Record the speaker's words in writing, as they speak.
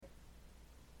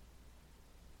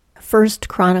1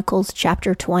 Chronicles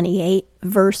chapter 28,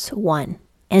 verse 1.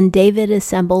 And David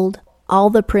assembled all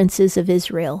the princes of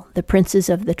Israel, the princes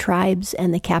of the tribes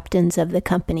and the captains of the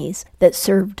companies that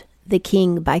served the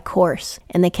king by course,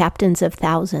 and the captains of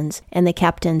thousands, and the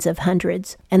captains of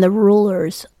hundreds, and the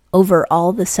rulers over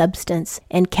all the substance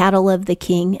and cattle of the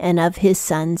king and of his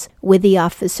sons, with the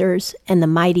officers and the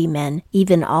mighty men,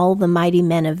 even all the mighty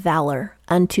men of valor,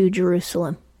 unto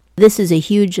Jerusalem. This is a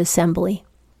huge assembly.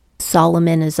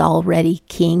 Solomon is already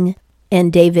king,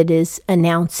 and David is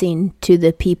announcing to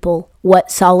the people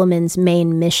what Solomon's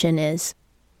main mission is.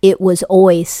 It was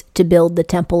always to build the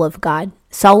temple of God.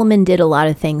 Solomon did a lot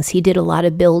of things. He did a lot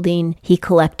of building. He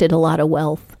collected a lot of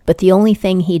wealth. But the only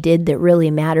thing he did that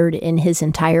really mattered in his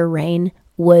entire reign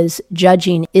was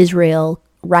judging Israel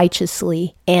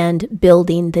righteously and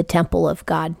building the temple of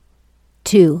God.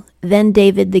 2. Then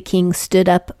David the king stood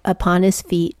up upon his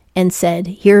feet and said,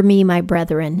 Hear me, my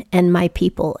brethren, and my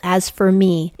people. As for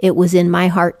me, it was in my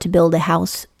heart to build a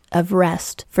house of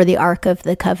rest for the ark of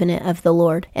the covenant of the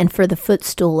Lord, and for the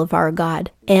footstool of our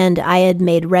God, and I had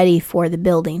made ready for the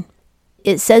building.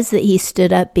 It says that he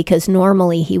stood up because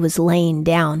normally he was laying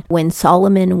down. When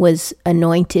Solomon was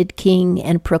anointed king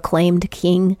and proclaimed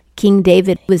king, King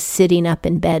David was sitting up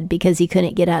in bed because he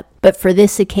couldn't get up. But for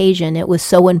this occasion, it was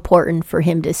so important for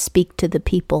him to speak to the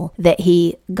people that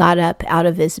he got up out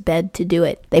of his bed to do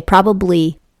it. They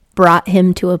probably brought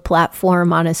him to a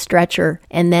platform on a stretcher,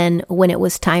 and then when it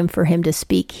was time for him to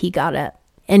speak, he got up.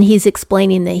 And he's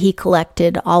explaining that he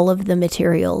collected all of the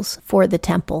materials for the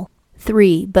temple.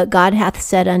 3. But God hath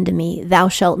said unto me, Thou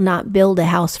shalt not build a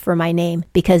house for my name,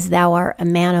 because thou art a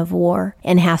man of war,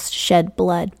 and hast shed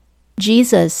blood.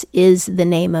 Jesus is the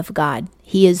name of God.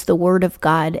 He is the Word of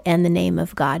God and the name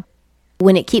of God.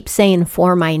 When it keeps saying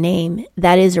for my name,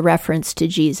 that is a reference to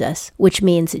Jesus, which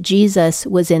means Jesus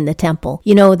was in the temple.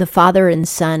 You know, the Father and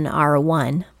Son are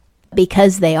one.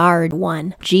 Because they are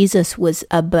one, Jesus was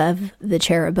above the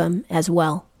cherubim as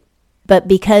well. But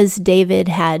because David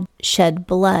had shed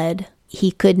blood,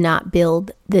 he could not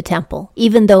build the temple.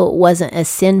 Even though it wasn't a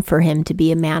sin for him to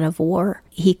be a man of war,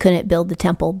 he couldn't build the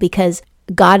temple because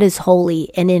God is holy,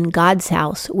 and in God's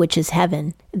house, which is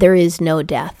heaven, there is no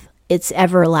death. It's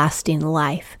everlasting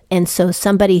life. And so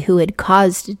somebody who had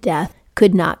caused death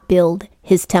could not build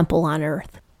his temple on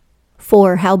earth.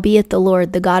 4. Howbeit the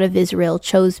Lord, the God of Israel,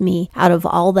 chose me out of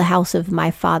all the house of my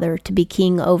father to be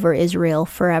king over Israel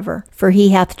forever. For he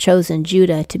hath chosen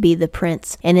Judah to be the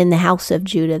prince, and in the house of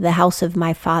Judah, the house of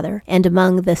my father, and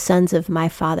among the sons of my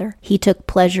father, he took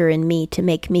pleasure in me to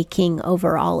make me king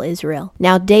over all Israel.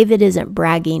 Now David isn't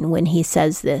bragging when he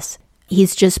says this.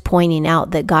 He's just pointing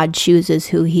out that God chooses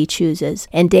who he chooses.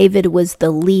 And David was the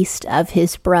least of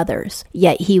his brothers,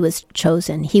 yet he was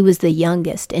chosen. He was the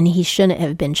youngest, and he shouldn't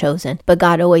have been chosen. But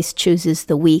God always chooses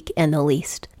the weak and the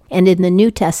least. And in the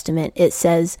New Testament, it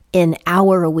says, in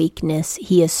our weakness,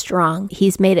 he is strong.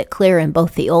 He's made it clear in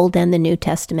both the Old and the New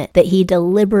Testament that he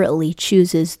deliberately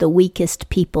chooses the weakest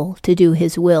people to do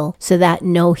his will so that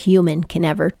no human can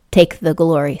ever take the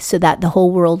glory, so that the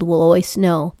whole world will always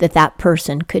know that that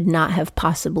person could not have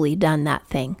possibly done that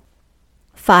thing.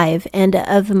 5. And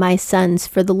of my sons,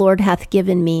 for the Lord hath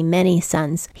given me many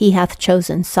sons, he hath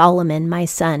chosen Solomon my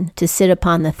son to sit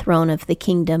upon the throne of the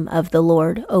kingdom of the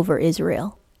Lord over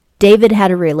Israel. David had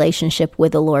a relationship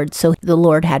with the Lord, so the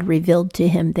Lord had revealed to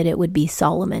him that it would be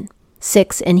Solomon.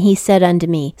 6. And he said unto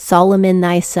me, Solomon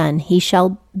thy son, he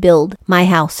shall build my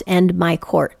house and my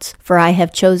courts, for I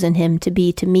have chosen him to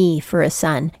be to me for a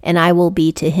son, and I will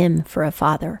be to him for a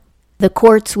father. The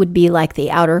courts would be like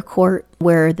the outer court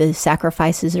where the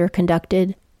sacrifices are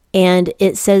conducted. And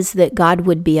it says that God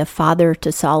would be a father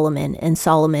to Solomon, and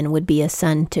Solomon would be a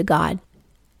son to God.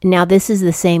 Now, this is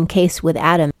the same case with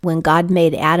Adam. When God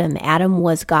made Adam, Adam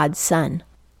was God's son.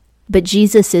 But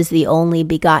Jesus is the only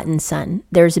begotten son.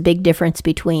 There's a big difference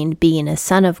between being a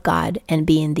son of God and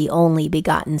being the only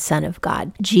begotten son of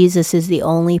God. Jesus is the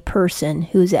only person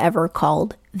who's ever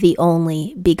called the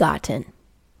only begotten.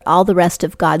 All the rest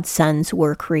of God's sons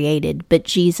were created, but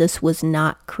Jesus was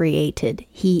not created.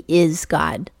 He is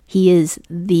God. He is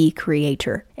the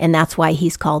creator, and that's why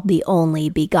he's called the only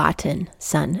begotten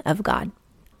Son of God.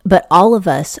 But all of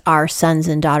us are sons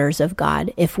and daughters of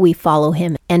God if we follow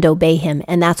him and obey him.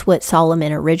 And that's what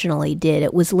Solomon originally did.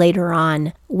 It was later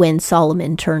on when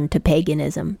Solomon turned to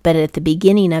paganism. But at the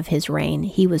beginning of his reign,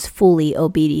 he was fully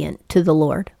obedient to the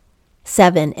Lord.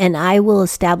 7. And I will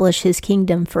establish his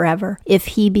kingdom forever, if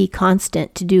he be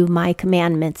constant to do my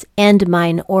commandments and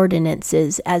mine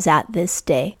ordinances as at this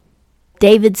day.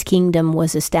 David's kingdom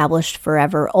was established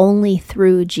forever only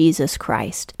through Jesus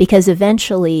Christ, because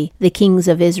eventually the kings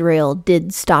of Israel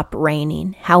did stop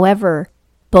reigning. However,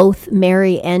 both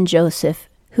Mary and Joseph,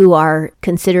 who are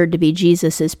considered to be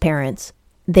Jesus' parents,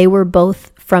 they were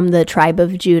both from the tribe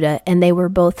of Judah, and they were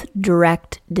both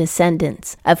direct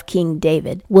descendants of King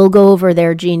David. We'll go over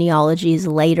their genealogies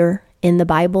later in the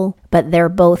Bible, but they're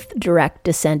both direct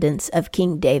descendants of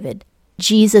King David.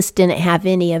 Jesus didn't have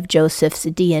any of Joseph's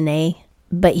DNA,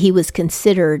 but he was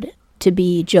considered to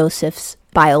be Joseph's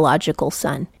biological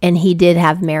son, and he did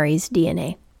have Mary's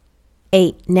DNA.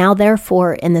 8. Now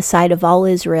therefore, in the sight of all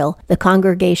Israel, the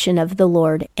congregation of the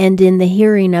Lord, and in the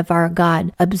hearing of our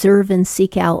God, observe and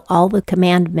seek out all the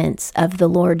commandments of the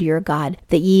Lord your God,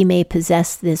 that ye may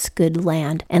possess this good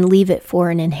land, and leave it for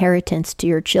an inheritance to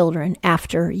your children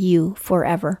after you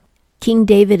forever. King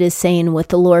David is saying what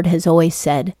the Lord has always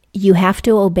said. You have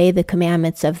to obey the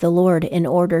commandments of the Lord in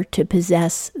order to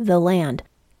possess the land.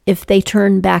 If they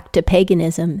turn back to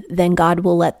paganism, then God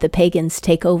will let the pagans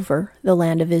take over the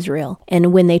land of Israel.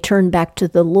 And when they turn back to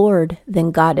the Lord, then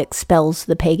God expels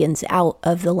the pagans out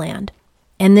of the land.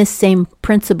 And this same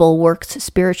principle works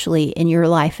spiritually in your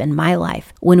life and my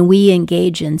life. When we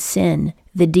engage in sin,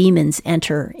 the demons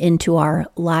enter into our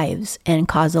lives and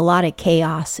cause a lot of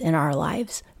chaos in our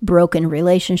lives. Broken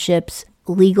relationships,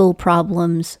 legal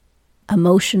problems,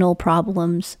 emotional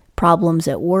problems, problems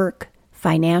at work,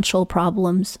 financial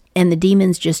problems, and the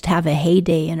demons just have a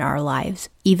heyday in our lives,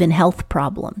 even health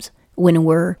problems when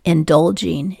we're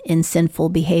indulging in sinful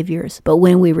behaviors. But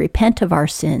when we repent of our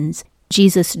sins,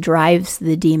 Jesus drives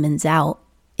the demons out.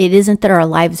 It isn't that our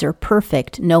lives are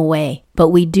perfect, no way, but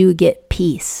we do get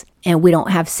peace, and we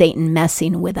don't have Satan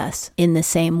messing with us in the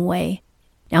same way.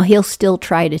 Now, he'll still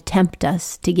try to tempt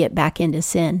us to get back into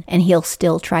sin, and he'll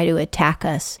still try to attack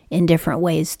us in different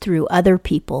ways through other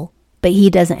people, but he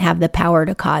doesn't have the power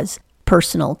to cause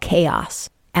personal chaos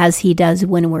as he does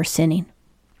when we're sinning.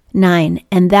 9.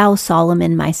 And thou,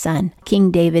 Solomon, my son,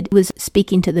 King David was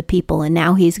speaking to the people, and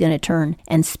now he's going to turn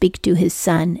and speak to his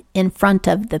son in front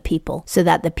of the people so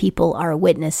that the people are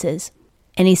witnesses.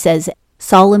 And he says,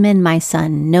 Solomon, my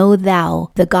son, know thou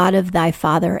the God of thy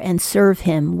father, and serve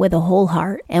him with a whole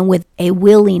heart and with a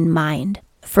willing mind.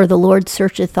 For the Lord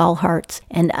searcheth all hearts,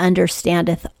 and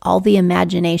understandeth all the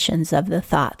imaginations of the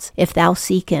thoughts. If thou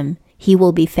seek him, he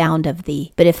will be found of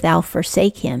thee. But if thou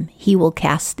forsake him, he will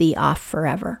cast thee off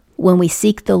forever. When we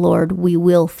seek the Lord, we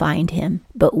will find him.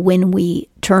 But when we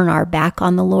turn our back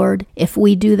on the Lord, if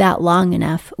we do that long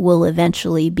enough, we'll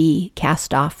eventually be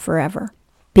cast off forever,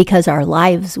 because our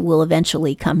lives will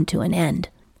eventually come to an end.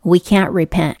 We can't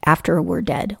repent after we're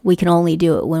dead. We can only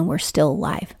do it when we're still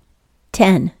alive.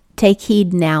 10. Take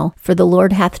heed now, for the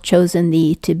Lord hath chosen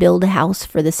thee to build a house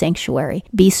for the sanctuary.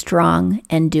 Be strong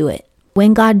and do it.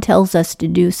 When God tells us to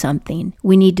do something,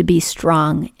 we need to be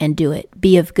strong and do it.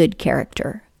 Be of good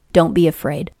character. Don't be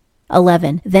afraid.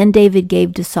 11. Then David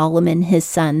gave to Solomon his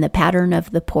son the pattern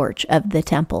of the porch of the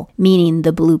temple, meaning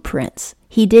the blueprints.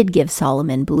 He did give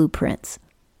Solomon blueprints.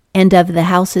 And of the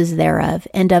houses thereof,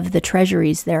 and of the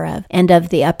treasuries thereof, and of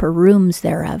the upper rooms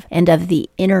thereof, and of the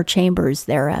inner chambers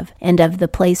thereof, and of the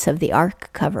place of the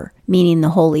ark cover, meaning the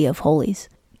Holy of Holies.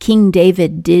 King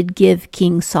David did give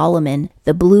King Solomon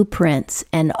the blueprints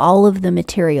and all of the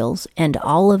materials and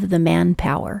all of the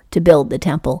manpower to build the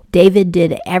temple. David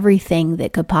did everything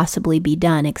that could possibly be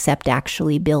done except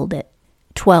actually build it.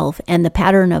 12. And the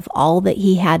pattern of all that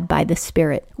he had by the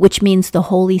Spirit, which means the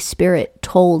Holy Spirit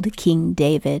told King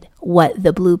David what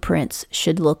the blueprints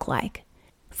should look like.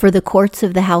 For the courts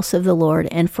of the house of the Lord,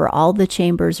 and for all the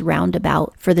chambers round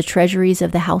about, for the treasuries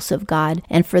of the house of God,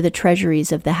 and for the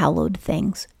treasuries of the hallowed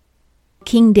things.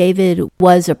 King David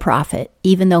was a prophet.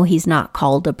 Even though he's not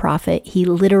called a prophet, he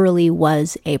literally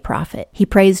was a prophet. He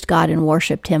praised God and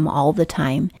worshiped him all the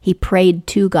time. He prayed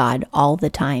to God all the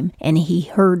time, and he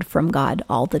heard from God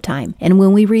all the time. And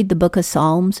when we read the book of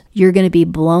Psalms, you're going to be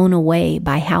blown away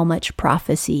by how much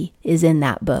prophecy is in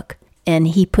that book. And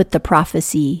he put the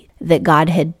prophecy that God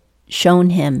had shown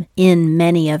him in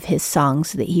many of his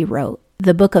songs that he wrote.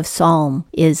 The book of Psalm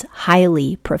is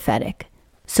highly prophetic.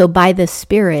 So by the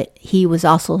Spirit, he was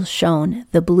also shown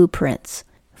the blueprints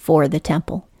for the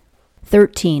temple.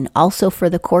 13, also for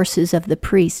the courses of the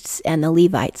priests and the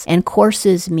Levites. And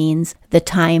courses means the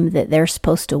time that they're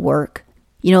supposed to work.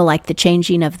 You know, like the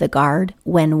changing of the guard,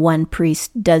 when one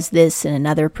priest does this and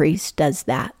another priest does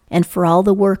that. And for all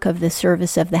the work of the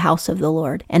service of the house of the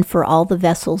Lord, and for all the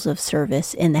vessels of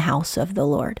service in the house of the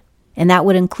Lord. And that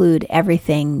would include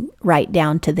everything right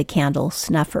down to the candle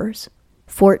snuffers.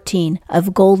 14,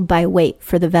 of gold by weight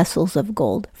for the vessels of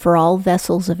gold, for all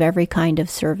vessels of every kind of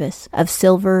service, of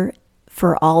silver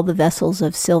for all the vessels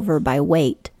of silver by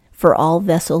weight, for all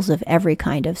vessels of every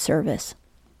kind of service.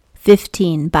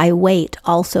 15, by weight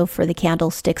also for the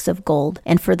candlesticks of gold,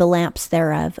 and for the lamps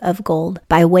thereof of gold,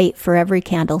 by weight for every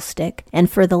candlestick,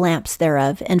 and for the lamps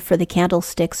thereof, and for the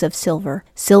candlesticks of silver,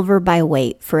 silver by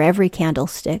weight for every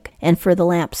candlestick, and for the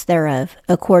lamps thereof,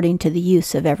 according to the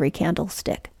use of every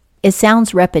candlestick. It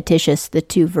sounds repetitious, the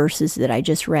 2 verses that I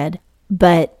just read,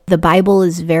 but the Bible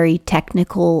is very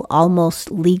technical,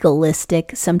 almost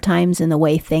legalistic sometimes in the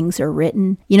way things are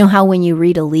written. You know how when you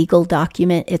read a legal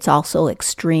document, it's also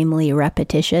extremely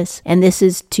repetitious? And this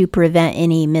is to prevent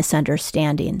any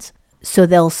misunderstandings. So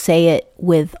they'll say it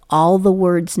with all the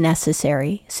words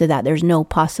necessary so that there's no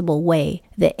possible way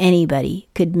that anybody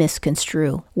could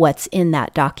misconstrue what's in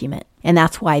that document. And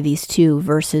that's why these 2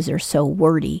 verses are so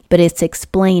wordy. But it's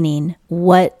explaining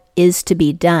what is to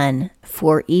be done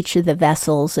for each of the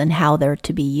vessels and how they're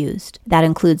to be used. That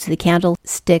includes the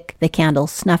candlestick, the candle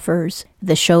snuffers,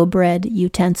 the showbread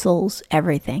utensils,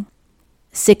 everything.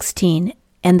 16,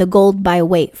 and the gold by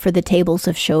weight for the tables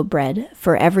of showbread,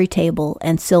 for every table,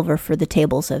 and silver for the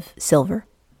tables of silver.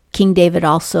 King David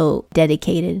also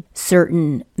dedicated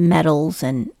certain metals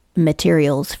and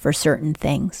materials for certain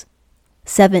things.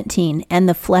 17, and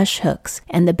the flesh hooks,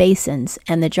 and the basins,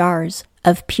 and the jars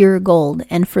of pure gold,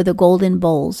 and for the golden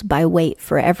bowls by weight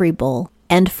for every bowl,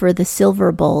 and for the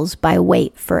silver bowls by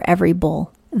weight for every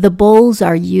bowl. The bowls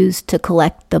are used to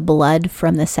collect the blood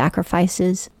from the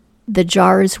sacrifices. The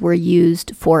jars were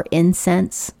used for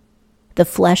incense. The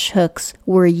flesh hooks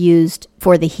were used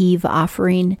for the heave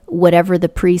offering. Whatever the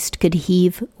priest could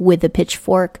heave with a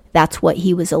pitchfork, that's what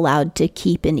he was allowed to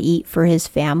keep and eat for his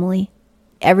family.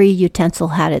 Every utensil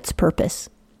had its purpose.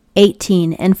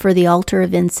 18, and for the altar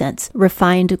of incense,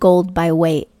 refined gold by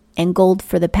weight, and gold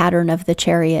for the pattern of the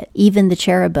chariot, even the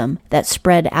cherubim that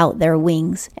spread out their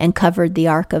wings and covered the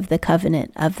ark of the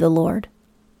covenant of the Lord.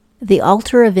 The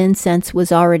altar of incense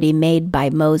was already made by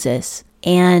Moses,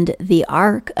 and the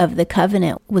ark of the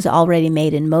covenant was already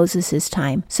made in Moses'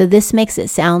 time. So this makes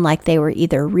it sound like they were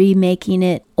either remaking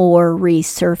it or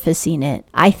resurfacing it.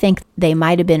 I think they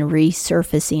might have been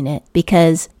resurfacing it,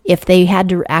 because if they had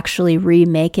to actually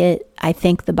remake it, I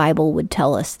think the Bible would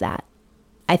tell us that.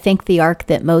 I think the ark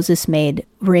that Moses made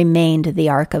remained the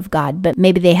ark of God, but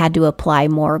maybe they had to apply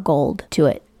more gold to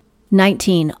it.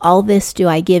 19, all this do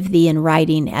I give thee in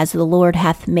writing, as the Lord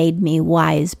hath made me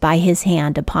wise by his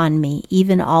hand upon me,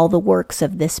 even all the works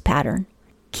of this pattern.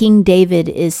 King David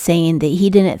is saying that he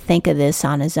didn't think of this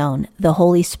on his own. The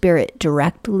Holy Spirit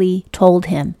directly told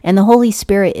him. And the Holy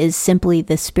Spirit is simply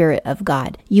the Spirit of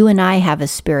God. You and I have a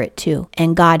spirit too,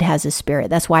 and God has a spirit.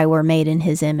 That's why we're made in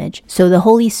his image. So the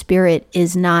Holy Spirit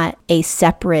is not a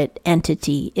separate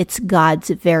entity. It's God's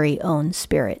very own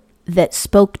spirit that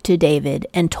spoke to David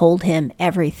and told him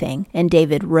everything. And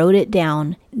David wrote it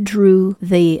down, drew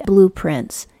the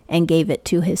blueprints, and gave it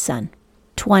to his son.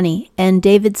 20, and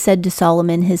David said to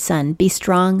Solomon his son, be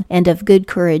strong and of good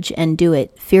courage, and do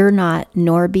it. Fear not,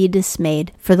 nor be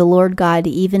dismayed, for the Lord God,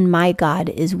 even my God,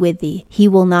 is with thee. He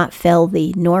will not fail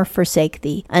thee, nor forsake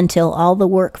thee, until all the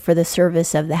work for the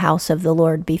service of the house of the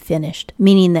Lord be finished.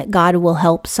 Meaning that God will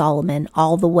help Solomon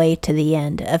all the way to the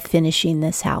end of finishing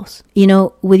this house. You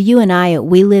know, with you and I,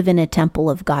 we live in a temple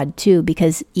of God too,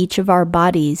 because each of our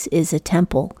bodies is a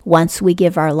temple. Once we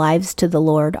give our lives to the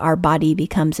Lord, our body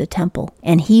becomes a temple.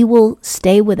 And he will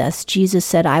stay with us. Jesus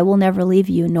said, I will never leave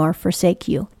you nor forsake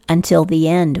you until the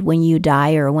end. When you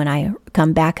die or when I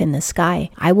come back in the sky,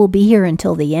 I will be here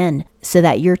until the end, so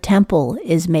that your temple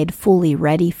is made fully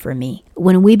ready for me.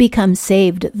 When we become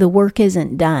saved, the work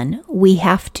isn't done. We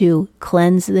have to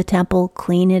cleanse the temple,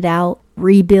 clean it out,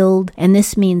 rebuild. And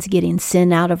this means getting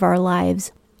sin out of our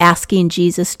lives, asking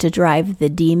Jesus to drive the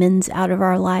demons out of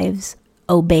our lives,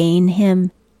 obeying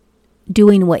him,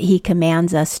 doing what he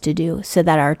commands us to do, so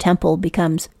that our temple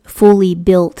becomes fully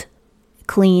built,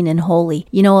 clean and holy.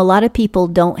 You know, a lot of people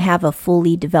don't have a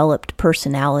fully developed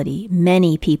personality.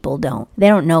 Many people don't. They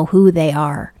don't know who they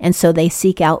are. And so they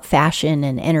seek out fashion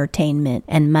and entertainment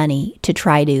and money to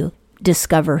try to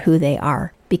discover who they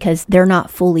are, because they're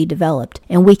not fully developed.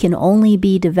 And we can only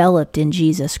be developed in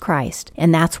Jesus Christ.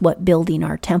 And that's what building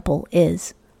our temple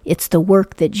is. It's the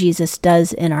work that Jesus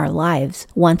does in our lives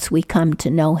once we come to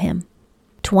know him.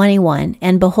 21,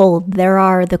 and behold, there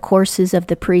are the courses of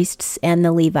the priests and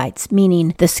the Levites,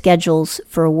 meaning the schedules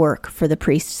for work for the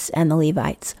priests and the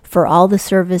Levites, for all the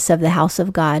service of the house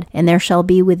of God, and there shall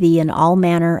be with thee in all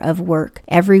manner of work,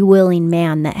 every willing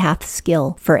man that hath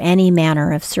skill, for any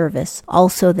manner of service.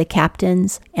 Also the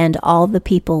captains and all the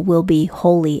people will be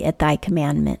holy at thy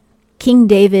commandment. King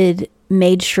David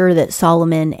made sure that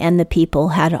Solomon and the people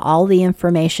had all the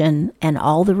information and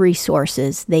all the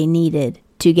resources they needed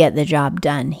to get the job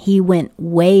done. He went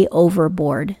way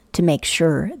overboard to make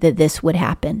sure that this would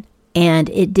happen. And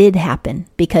it did happen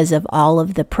because of all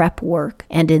of the prep work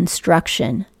and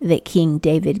instruction that King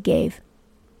David gave.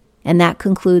 And that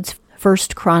concludes 1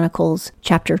 Chronicles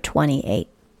chapter 28.